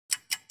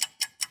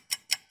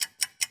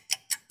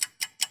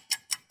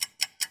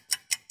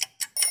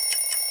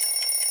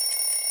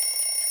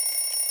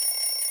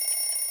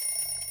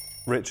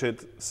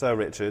Richard, Sir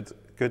Richard,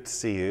 good to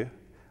see you.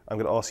 I'm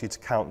going to ask you to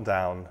count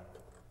down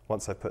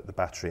once I put the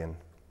battery in.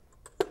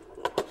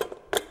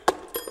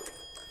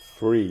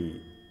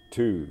 3,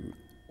 2,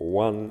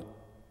 1,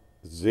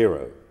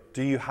 0.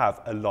 Do you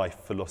have a life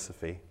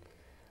philosophy?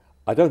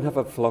 I don't have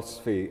a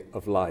philosophy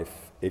of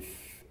life, if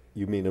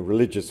you mean a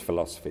religious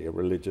philosophy, a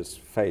religious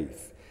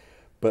faith.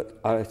 But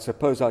I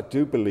suppose I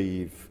do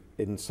believe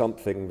in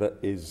something that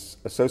is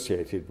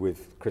associated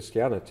with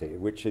Christianity,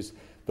 which is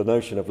the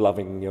notion of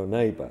loving your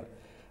neighbour.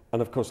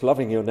 And of course,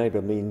 loving your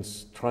neighbour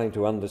means trying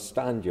to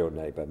understand your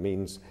neighbour,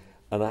 means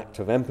an act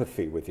of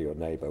empathy with your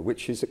neighbour,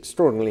 which is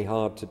extraordinarily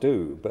hard to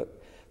do.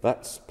 But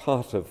that's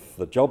part of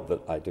the job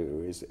that I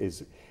do,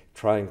 is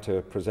trying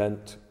to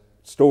present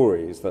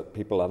stories that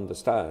people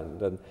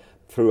understand, and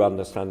through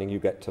understanding you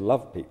get to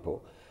love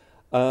people.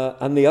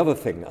 And the other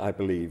thing I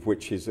believe,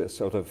 which is a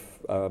sort of,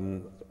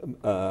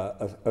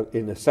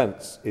 in a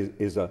sense,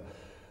 is a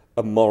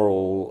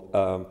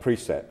moral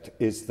precept,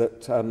 is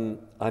that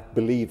I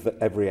believe that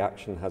every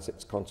action has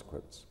its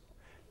consequence.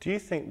 Do you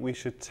think we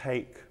should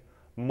take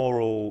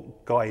moral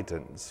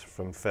guidance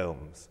from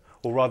films?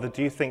 Or rather,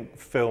 do you think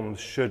films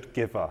should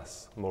give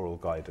us moral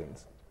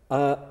guidance?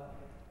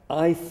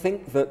 I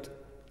think that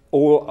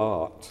all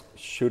art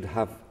should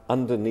have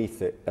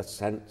underneath it a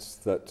sense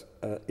that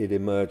it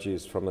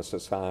emerges from a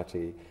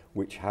society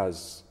which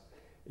has,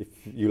 if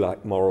you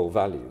like, moral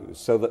values,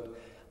 so that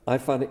I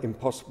find it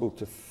impossible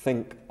to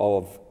think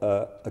of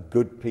a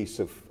good piece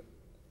of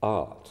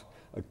art,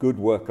 a good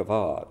work of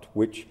art,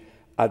 which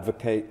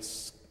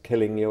advocates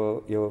killing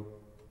your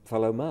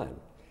fellow man.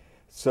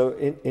 So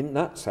in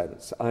that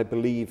sense, I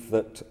believe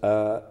that,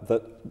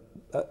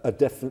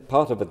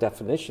 part of a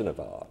definition of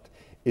art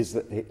is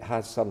that it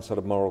has some sort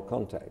of moral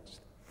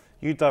context.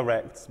 You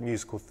direct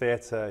musical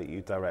theatre,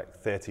 you direct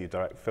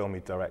film,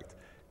 you direct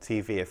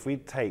TV. If we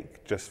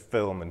take just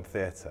film and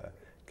theatre,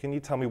 can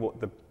you tell me what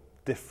the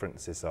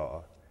differences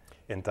are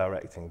in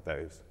directing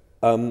those?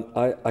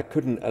 I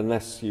couldn't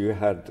unless you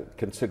had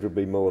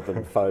considerably more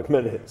than 5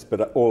 minutes,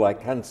 but all I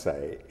can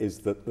say is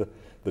that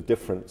the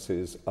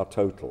differences are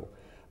total.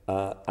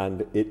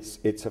 And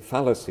it's a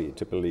fallacy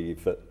to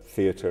believe that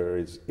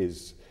theatre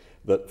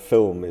that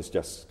film is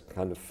just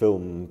kind of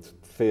filmed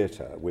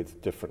theatre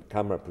with different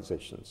camera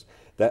positions.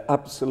 They're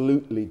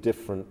absolutely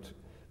different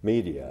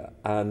media,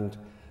 and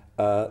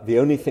the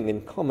only thing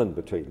in common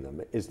between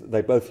them is that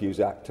they both use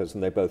actors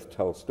and they both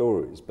tell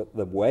stories, but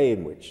the way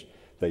in which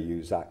they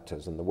use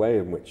actors and the way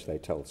in which they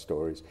tell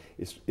stories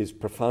is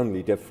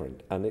profoundly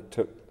different, and it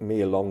took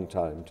me a long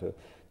time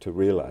to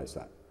realise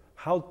that.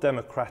 How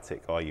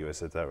democratic are you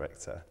as a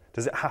director?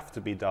 Does it have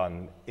to be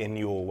done in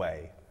your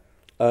way?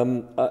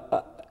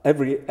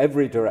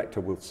 Every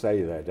director will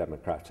say they're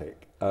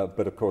democratic,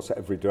 but of course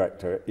every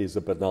director is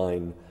a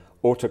benign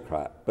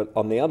autocrat. But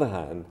on the other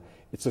hand,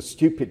 it's a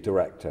stupid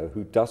director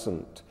who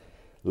doesn't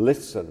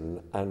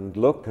listen and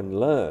look and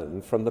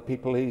learn from the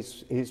people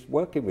he's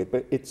working with.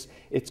 But it's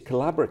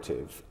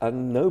collaborative,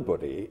 and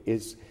nobody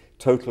is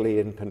totally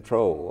in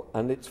control.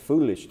 And it's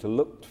foolish to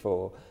look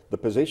for the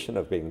position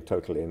of being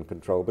totally in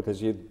control,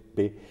 because you'd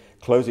be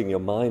closing your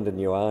mind and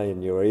your eye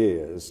and your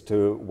ears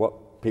to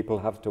what people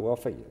have to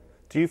offer you.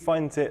 Do you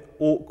find it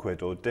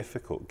awkward or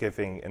difficult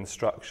giving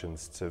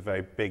instructions to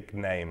very big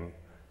name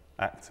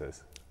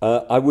actors?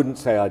 I wouldn't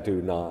say I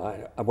do now.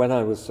 When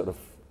I was sort of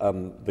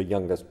the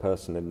youngest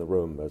person in the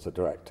room as a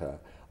director,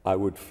 I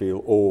would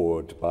feel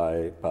awed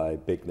by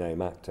big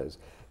name actors.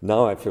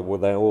 Now I feel, well,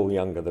 they're all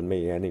younger than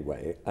me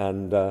anyway,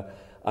 and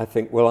I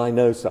think, well, I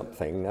know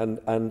something,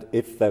 and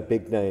if they're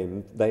big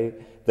name,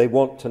 they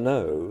want to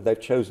know. They've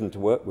chosen to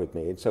work with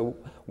me, and so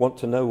want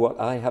to know what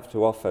I have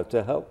to offer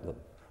to help them.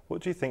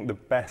 What do you think the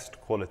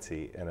best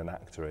quality in an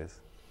actor is?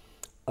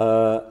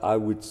 I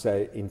would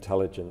say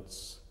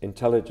intelligence.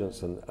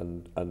 Intelligence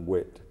and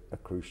wit are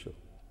crucial.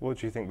 What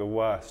do you think the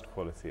worst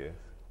quality is?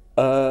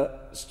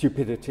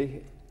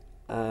 Stupidity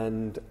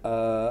and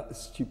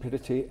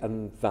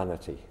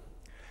vanity.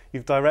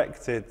 You've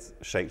directed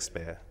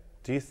Shakespeare.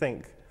 Do you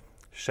think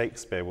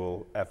Shakespeare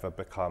will ever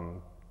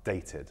become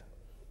dated?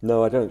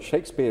 No, I don't.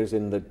 Shakespeare is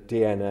in the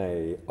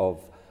DNA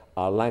of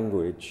our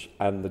language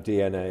and the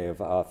DNA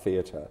of our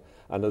theatre.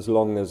 And as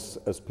long as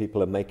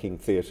people are making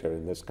theatre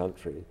in this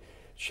country,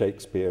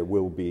 Shakespeare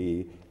will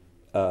be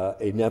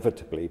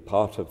inevitably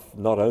part of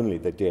not only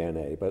the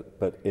DNA,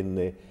 but in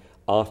the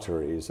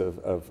arteries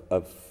of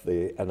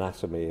the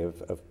anatomy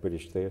of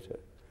British theatre.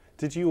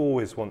 Did you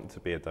always want to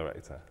be a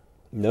director?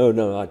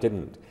 No, I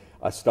didn't.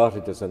 I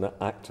started as an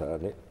actor,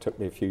 and it took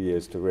me a few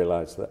years to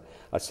realise that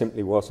I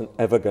simply wasn't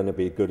ever going to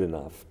be good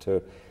enough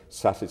to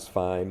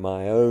satisfy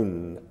my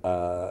own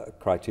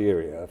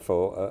criteria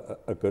for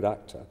a good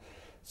actor.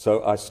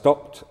 So I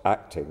stopped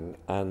acting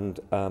and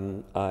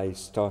I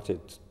started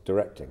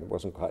directing. It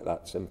wasn't quite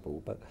that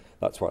simple, but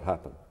that's what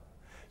happened.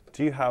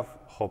 Do you have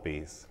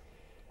hobbies?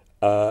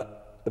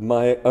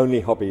 My only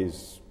hobby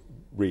is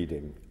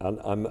reading, and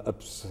I'm an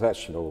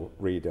obsessional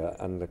reader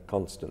and a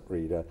constant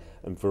reader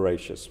and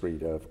voracious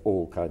reader of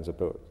all kinds of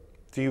books.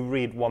 Do you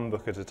read one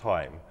book at a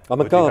time? I'm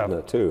a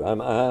gardener too. I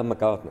am a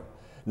gardener.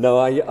 No,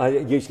 I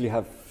usually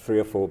have 3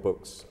 or 4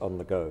 books on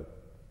the go.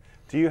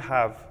 Do you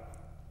have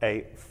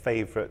a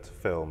favourite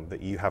film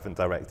that you haven't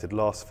directed?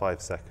 Last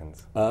 5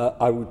 seconds.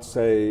 I would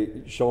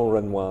say Jean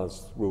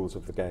Renoir's Rules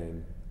of the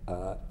Game.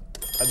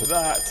 And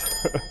that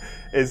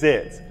is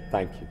it.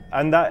 Thank you.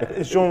 And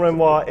that Jean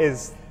Renoir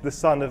is the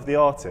son of the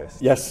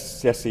artist?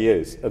 Yes, yes, he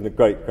is, and a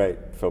great, great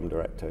film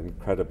director,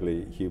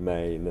 incredibly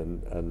humane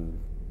and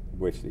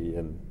witty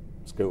and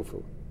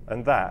skillful.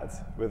 And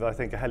that, with I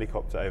think a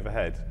helicopter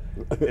overhead,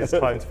 it's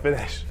time to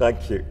finish.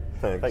 Thank you.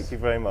 Thanks. Thank you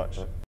very much.